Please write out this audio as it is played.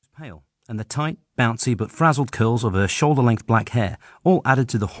pale, and the tight, bouncy but frazzled curls of her shoulder-length black hair all added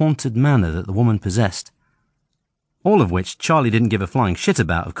to the haunted manner that the woman possessed. All of which Charlie didn't give a flying shit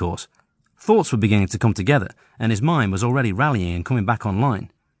about, of course. Thoughts were beginning to come together, and his mind was already rallying and coming back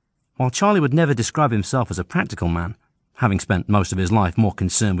online. While Charlie would never describe himself as a practical man, having spent most of his life more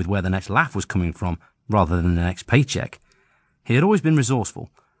concerned with where the next laugh was coming from rather than the next paycheck, he had always been resourceful,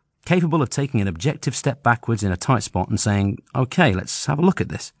 capable of taking an objective step backwards in a tight spot and saying, "Okay, let's have a look at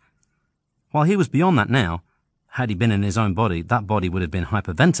this." While he was beyond that now, had he been in his own body, that body would have been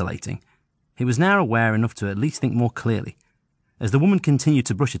hyperventilating. He was now aware enough to at least think more clearly. As the woman continued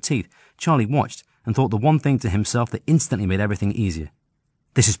to brush her teeth, Charlie watched and thought the one thing to himself that instantly made everything easier.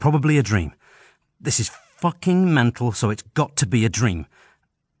 This is probably a dream. This is fucking mental, so it's got to be a dream.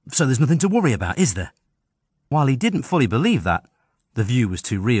 So there's nothing to worry about, is there? While he didn't fully believe that, the view was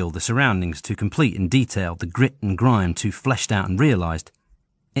too real, the surroundings too complete and detailed, the grit and grime too fleshed out and realised.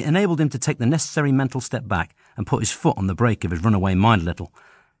 It enabled him to take the necessary mental step back and put his foot on the brake of his runaway mind a little.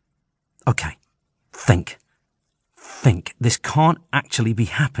 Okay, think. Think. This can't actually be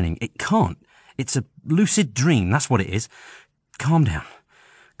happening. It can't. It's a lucid dream, that's what it is. Calm down.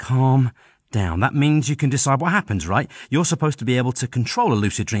 Calm down. That means you can decide what happens, right? You're supposed to be able to control a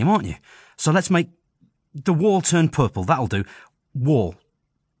lucid dream, aren't you? So let's make the wall turn purple. That'll do. Wall.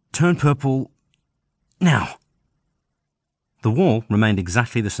 Turn purple. Now. The wall remained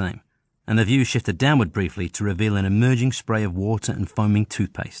exactly the same, and the view shifted downward briefly to reveal an emerging spray of water and foaming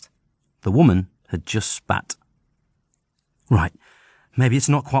toothpaste. The woman had just spat. Right. Maybe it's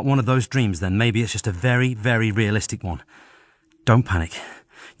not quite one of those dreams then. Maybe it's just a very, very realistic one. Don't panic.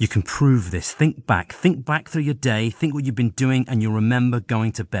 You can prove this. Think back through your day, think what you've been doing, and you'll remember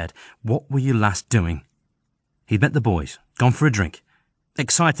going to bed. What were you last doing? He'd met the boys, gone for a drink,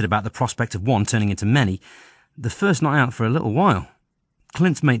 excited about the prospect of one turning into many, the first night out for a little while.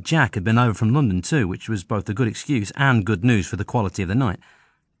 Clint's mate Jack had been over from London too, which was both a good excuse and good news for the quality of the night.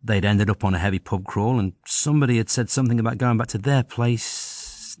 They'd ended up on a heavy pub crawl, and somebody had said something about going back to their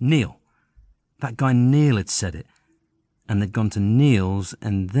place. Neil. That guy Neil had said it. And they'd gone to Neil's,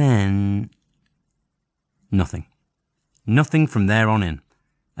 and then... Nothing. Nothing from there on in.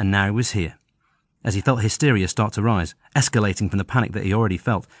 And now he was here. As he felt hysteria start to rise, escalating from the panic that he already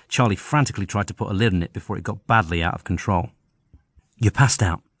felt, Charlie frantically tried to put a lid on it before it got badly out of control. You passed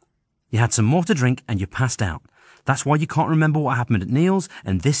out. You had some more to drink, and you passed out. That's why you can't remember what happened at Neil's,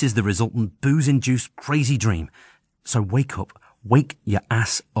 and this is the resultant booze-induced crazy dream. So wake up. Wake your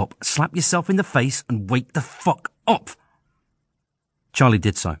ass up. Slap yourself in the face and wake the fuck up. Charlie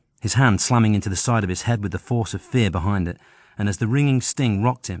did so, his hand slamming into the side of his head with the force of fear behind it, and as the ringing sting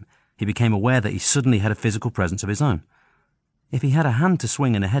rocked him, he became aware that he suddenly had a physical presence of his own. If he had a hand to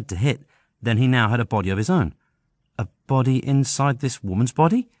swing and a head to hit, then he now had a body of his own. A body inside this woman's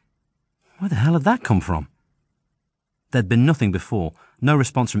body? Where the hell had that come from? There'd been nothing before, no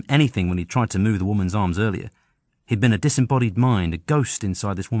response from anything when he tried to move the woman's arms earlier. He'd been a disembodied mind, a ghost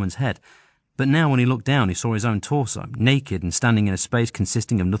inside this woman's head. But now when he looked down, he saw his own torso, naked and standing in a space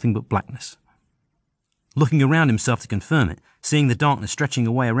consisting of nothing but blackness. Looking around himself to confirm it, seeing the darkness stretching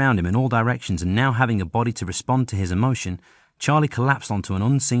away around him in all directions and now having a body to respond to his emotion, Charlie collapsed onto an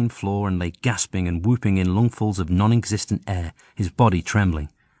unseen floor and lay gasping and whooping in lungfuls of non-existent air, his body trembling.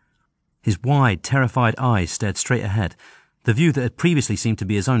 His wide, terrified eyes stared straight ahead, the view that had previously seemed to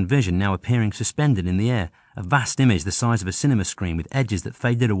be his own vision now appearing suspended in the air, a vast image the size of a cinema screen with edges that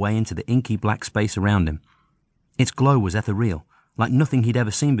faded away into the inky black space around him. Its glow was ethereal, like nothing he'd ever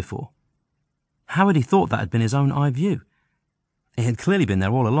seen before. How had he thought that had been his own eye view? It had clearly been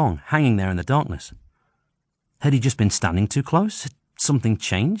there all along, hanging there in the darkness. Had he just been standing too close? Had something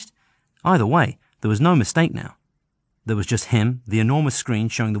changed? Either way, there was no mistake now. There was just him, the enormous screen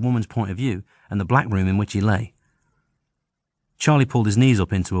showing the woman's point of view, and the black room in which he lay. Charlie pulled his knees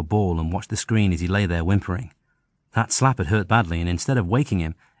up into a ball and watched the screen as he lay there whimpering. That slap had hurt badly, and instead of waking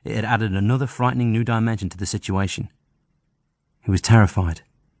him, it had added another frightening new dimension to the situation. He was terrified.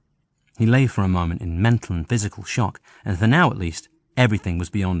 He lay for a moment in mental and physical shock, and for now at least, everything was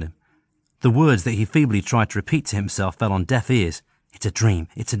beyond him. The words that he feebly tried to repeat to himself fell on deaf ears. It's a dream,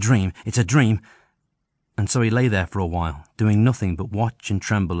 it's a dream, it's a dream. And so he lay there for a while, doing nothing but watch and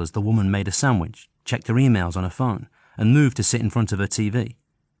tremble as the woman made a sandwich, checked her emails on her phone, and moved to sit in front of her TV.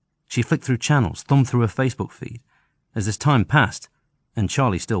 She flicked through channels, thumbed through her Facebook feed. As this time passed, and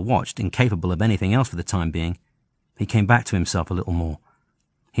Charlie still watched, incapable of anything else for the time being, he came back to himself a little more.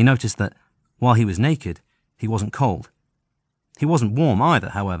 He noticed that, while he was naked, he wasn't cold. He wasn't warm either,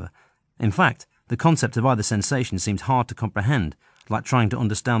 however. In fact, the concept of either sensation seemed hard to comprehend, like trying to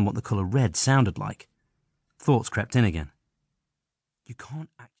understand what the colour red sounded like. Thoughts crept in again. You can't actually